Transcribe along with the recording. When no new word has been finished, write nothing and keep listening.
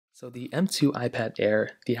So the M2 iPad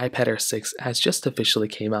Air, the iPad Air 6 has just officially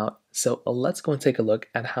came out. So let's go and take a look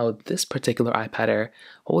at how this particular iPad Air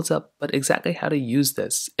holds up, but exactly how to use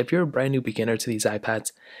this. If you're a brand new beginner to these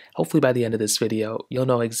iPads, hopefully by the end of this video, you'll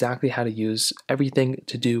know exactly how to use everything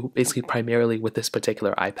to do basically primarily with this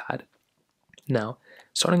particular iPad. Now,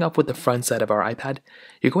 starting off with the front side of our iPad,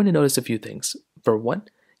 you're going to notice a few things. For one,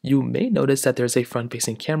 you may notice that there's a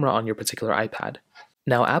front-facing camera on your particular iPad.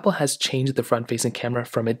 Now, Apple has changed the front-facing camera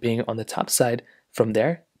from it being on the top side from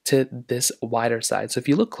there to this wider side. So if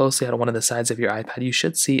you look closely at one of the sides of your iPad, you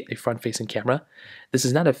should see a front-facing camera. This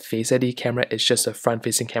is not a Face ID camera, it's just a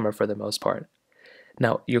front-facing camera for the most part.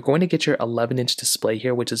 Now, you're going to get your 11-inch display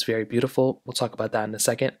here, which is very beautiful. We'll talk about that in a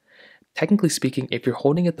second. Technically speaking, if you're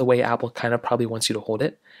holding it the way Apple kind of probably wants you to hold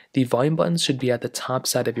it, the volume buttons should be at the top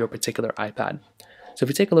side of your particular iPad. So if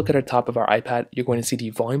you take a look at the top of our iPad, you're going to see the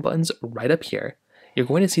volume buttons right up here. You're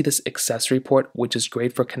going to see this accessory port, which is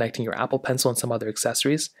great for connecting your Apple Pencil and some other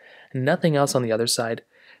accessories. Nothing else on the other side.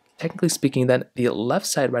 Technically speaking, then, the left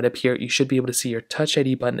side right up here, you should be able to see your Touch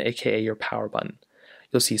ID button, aka your power button.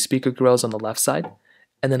 You'll see speaker grills on the left side.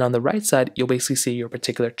 And then on the right side, you'll basically see your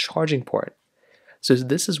particular charging port. So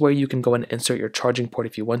this is where you can go and insert your charging port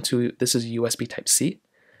if you want to. This is USB Type-C.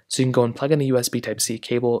 So you can go and plug in a USB Type-C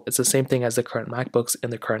cable. It's the same thing as the current MacBooks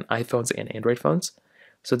and the current iPhones and Android phones.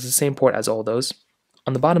 So it's the same port as all those.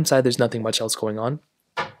 On the bottom side, there's nothing much else going on.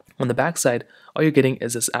 On the back side, all you're getting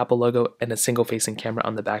is this Apple logo and a single facing camera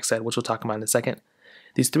on the back side, which we'll talk about in a second.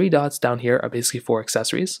 These three dots down here are basically for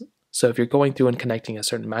accessories. So if you're going through and connecting a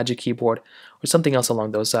certain Magic Keyboard or something else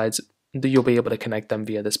along those sides, you'll be able to connect them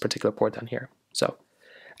via this particular port down here. So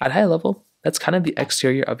at a high level, that's kind of the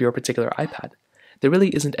exterior of your particular iPad. There really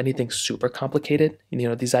isn't anything super complicated.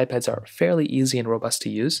 These iPads are fairly easy and robust to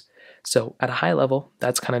use. So at a high level,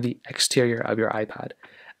 that's kind of the exterior of your iPad.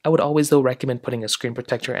 I would always, though, recommend putting a screen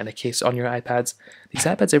protector and a case on your iPads. These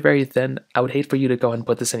iPads are very thin. I would hate for you to go and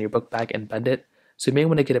put this in your book bag and bend it. So you may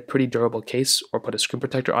want to get a pretty durable case or put a screen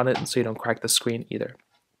protector on it so you don't crack the screen either.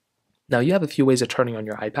 Now you have a few ways of turning on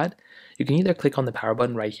your iPad. You can either click on the power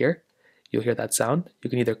button right here. You'll hear that sound. You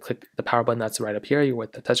can either click the power button that's right up here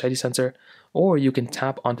with the Touch ID sensor, or you can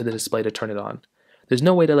tap onto the display to turn it on. There's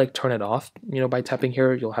no way to turn it off, by tapping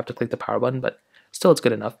here. You'll have to click the power button, but still it's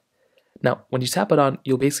good enough. Now, when you tap it on,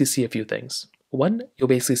 you'll basically see a few things. One, you'll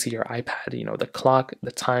basically see your iPad, the clock,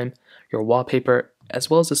 the time, your wallpaper, as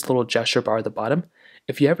well as this little gesture bar at the bottom.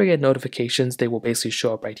 If you ever get notifications, they will basically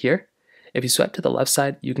show up right here. If you swipe to the left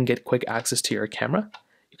side, you can get quick access to your camera.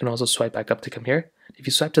 You can also swipe back up to come here. If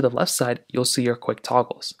you swipe to the left side, you'll see your quick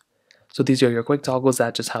toggles. So these are your quick toggles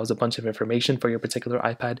that just house a bunch of information for your particular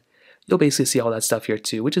iPad. You'll basically see all that stuff here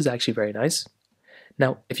too, which is actually very nice.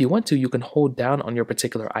 Now, if you want to, you can hold down on your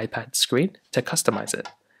particular iPad screen to customize it.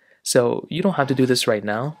 So you don't have to do this right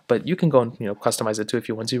now, but you can go and customize it too if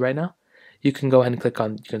you want to right now. You can go ahead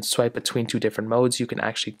and you can swipe between two different modes. You can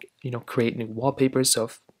actually create new wallpapers. So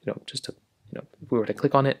if if we were to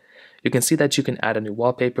click on it, you can see that you can add a new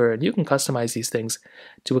wallpaper and you can customize these things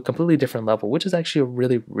to a completely different level, which is actually a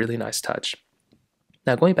really, really nice touch.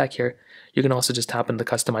 Now going back here, you can also just tap on the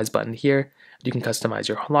customize button here. You can customize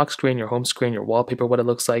your lock screen, your home screen, your wallpaper, what it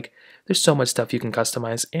looks like. There's so much stuff you can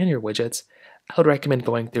customize, and your widgets. I would recommend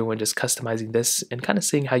going through and just customizing this and kind of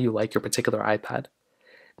seeing how you like your particular iPad.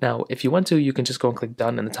 Now, if you want to, you can just go and click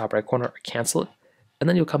done in the top right corner or cancel it, and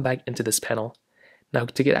then you'll come back into this panel. Now,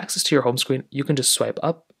 to get access to your home screen, you can just swipe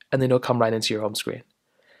up, and then it'll come right into your home screen.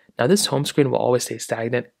 Now, this home screen will always stay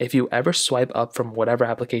stagnant. If you ever swipe up from whatever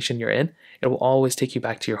application you're in, it will always take you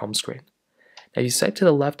back to your home screen. Now, if you swipe to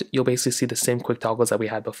the left, you'll basically see the same quick toggles that we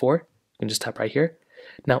had before. You can just tap right here.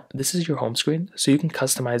 Now, this is your home screen, so you can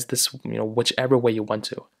customize this, whichever way you want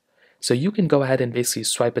to. So you can go ahead and basically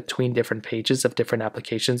swipe between different pages of different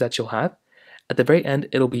applications that you'll have. At the very end,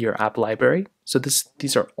 it'll be your app library. So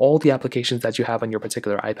these are all the applications that you have on your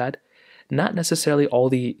particular iPad. Not necessarily all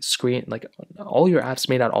the screen, all your apps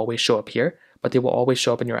may not always show up here, but they will always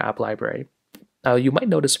show up in your app library. Now, you might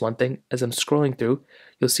notice one thing. As I'm scrolling through,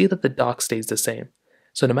 you'll see that the dock stays the same.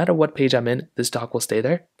 So no matter what page I'm in, this dock will stay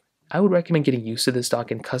there. I would recommend getting used to this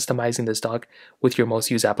dock and customizing this dock with your most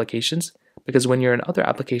used applications, because when you're in other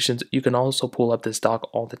applications, you can also pull up this dock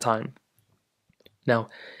all the time. Now,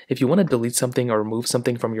 if you want to delete something or remove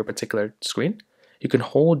something from your particular screen, you can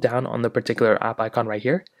hold down on the particular app icon right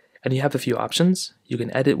here, and you have a few options. You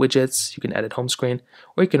can edit widgets, you can edit home screen,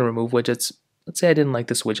 or you can remove widgets. Let's say I didn't like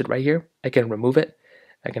this widget right here. I can remove it.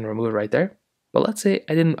 I can remove it right there. But let's say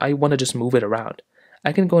I want to just move it around.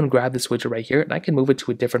 I can go and grab this widget right here, and I can move it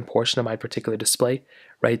to a different portion of my particular display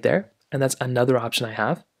right there. And that's another option I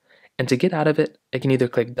have. And to get out of it, I can either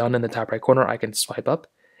click done in the top right corner, or I can swipe up,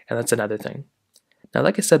 and that's another thing. Now,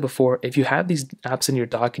 like I said before, if you have these apps in your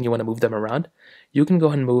dock and you want to move them around, you can go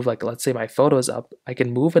ahead and move, like let's say my photo is up. I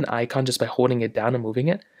can move an icon just by holding it down and moving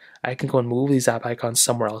it. I can go and move these app icons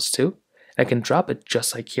somewhere else too. I can drop it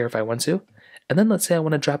just like here if I want to. And then let's say I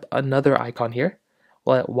want to drop another icon here.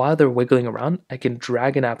 Well, while they're wiggling around, I can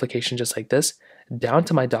drag an application just like this down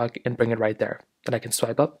to my dock and bring it right there. Then I can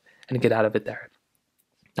swipe up and get out of it there.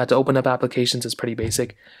 Now, to open up applications is pretty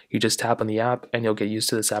basic. You just tap on the app and you'll get used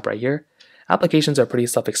to this app right here. Applications are pretty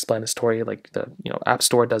self-explanatory, like the App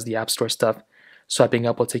Store does the App Store stuff. Swiping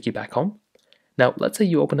up will take you back home. Now, let's say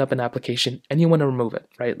you open up an application and you want to remove it,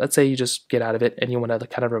 right? Let's say you just get out of it and you want to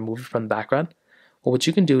kind of remove it from the background. Well, what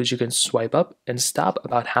you can do is you can swipe up and stop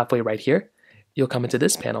about halfway right here. You'll come into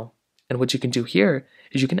this panel. And what you can do here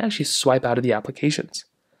is you can actually swipe out of the applications.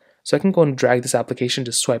 So I can go and drag this application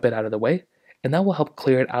to swipe it out of the way, and that will help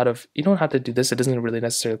clear it out of, you don't have to do this, it doesn't really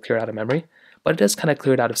necessarily clear it out of memory, but it does kind of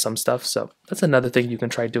clear it out of some stuff, so that's another thing you can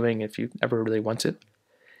try doing if you ever really want to.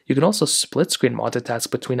 You can also split screen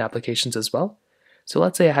multitask between applications as well. So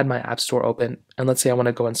let's say I had my App Store open, and let's say I want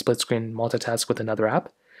to go and split screen multitask with another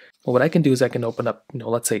app. Well, what I can do is I can open up,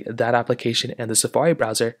 let's say that application and the Safari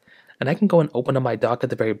browser, and I can go and open up my dock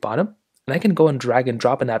at the very bottom, and I can go and drag and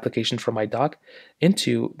drop an application from my dock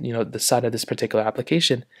into the side of this particular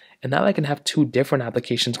application, and now I can have two different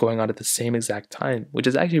applications going on at the same exact time, which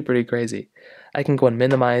is actually pretty crazy. I can go and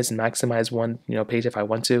minimize and maximize one page if I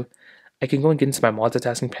want to. I can go and get into my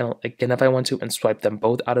multitasking panel again if I want to and swipe them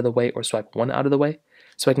both out of the way or swipe one out of the way,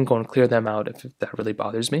 so I can go and clear them out if that really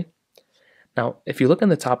bothers me. Now, if you look in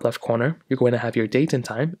the top left corner, you're going to have your date and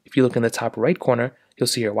time. If you look in the top right corner, you'll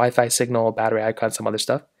see your Wi-Fi signal, battery icon, some other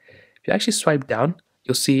stuff. If you actually swipe down,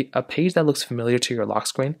 you'll see a page that looks familiar to your lock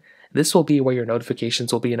screen. This will be where your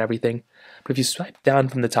notifications will be and everything. But if you swipe down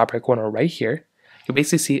from the top right corner right here, you'll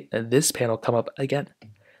basically see this panel come up again.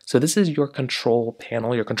 So this is your control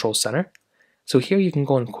panel, your control center. So here you can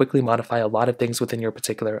go and quickly modify a lot of things within your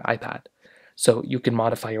particular iPad. So you can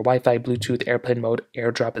modify your Wi-Fi, Bluetooth, airplane mode,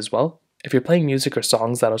 AirDrop as well. If you're playing music or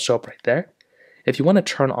songs, that'll show up right there. If you want to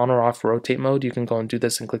turn on or off rotate mode, you can go and do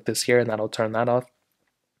this and click this here and that'll turn that off.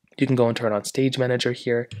 You can go and turn on Stage Manager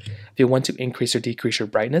here. If you want to increase or decrease your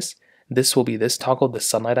brightness, this will be this toggle, the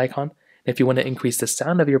sunlight icon. And if you want to increase the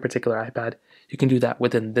sound of your particular iPad, you can do that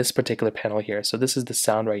within this particular panel here. So this is the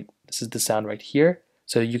sound right here.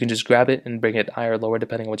 So you can just grab it and bring it higher or lower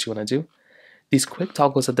depending on what you want to do. These quick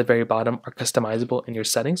toggles at the very bottom are customizable in your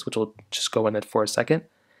settings, which we'll just go in it for a second.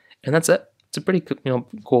 And that's it. It's a pretty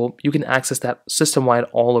cool. You can access that system-wide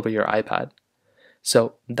all over your iPad.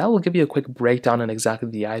 So that will give you a quick breakdown on exactly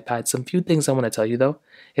the iPad. Some few things I want to tell you though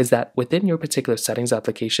is that within your particular settings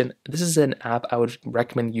application, this is an app I would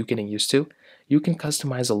recommend you getting used to. You can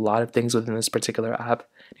customize a lot of things within this particular app.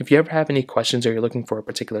 If you ever have any questions or you're looking for a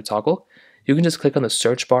particular toggle, you can just click on the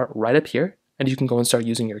search bar right up here and you can go and start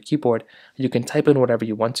using your keyboard. You can type in whatever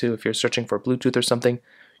you want to. If you're searching for Bluetooth or something,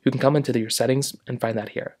 you can come into your settings and find that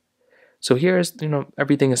here. So here's,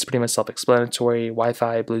 everything is pretty much self-explanatory,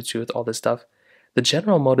 Wi-Fi, Bluetooth, all this stuff. The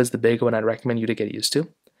general mode is the big one I'd recommend you to get used to.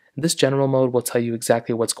 This general mode will tell you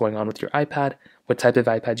exactly what's going on with your iPad, what type of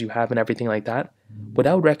iPad you have, and everything like that. What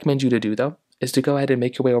I would recommend you to do though, is to go ahead and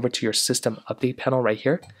make your way over to your system update panel right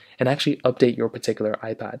here, and actually update your particular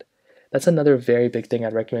iPad. That's another very big thing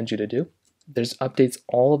I'd recommend you to do. There's updates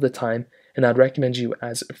all of the time, and I'd recommend you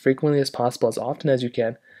as frequently as possible, as often as you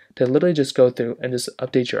can, to literally just go through and just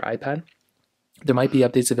update your iPad. There might be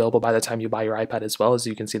updates available by the time you buy your iPad as well. As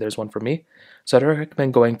you can see, there's one for me. So I'd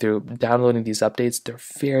recommend going through, downloading these updates. They're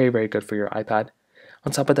very, very good for your iPad.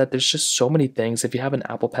 On top of that, there's just so many things. If you have an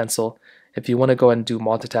Apple Pencil, if you want to go and do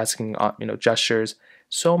multitasking, gestures,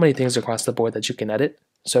 so many things across the board that you can edit.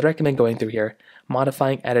 So I'd recommend going through here,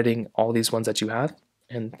 modifying, editing all these ones that you have,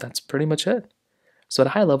 and that's pretty much it. So at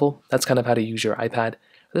a high level, that's kind of how to use your iPad.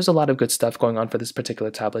 There's a lot of good stuff going on for this particular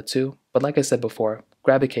tablet too, but like I said before,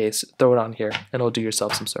 grab a case, throw it on here, and it'll do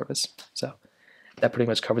yourself some service. So that pretty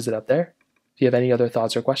much covers it up there. If you have any other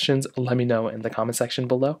thoughts or questions, let me know in the comment section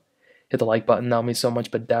below. Hit the like button, that would mean so much,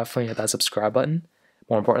 but definitely hit that subscribe button.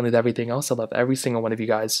 More importantly than everything else, I love every single one of you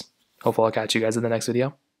guys. Hopefully I'll catch you guys in the next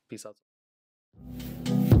video. Peace out.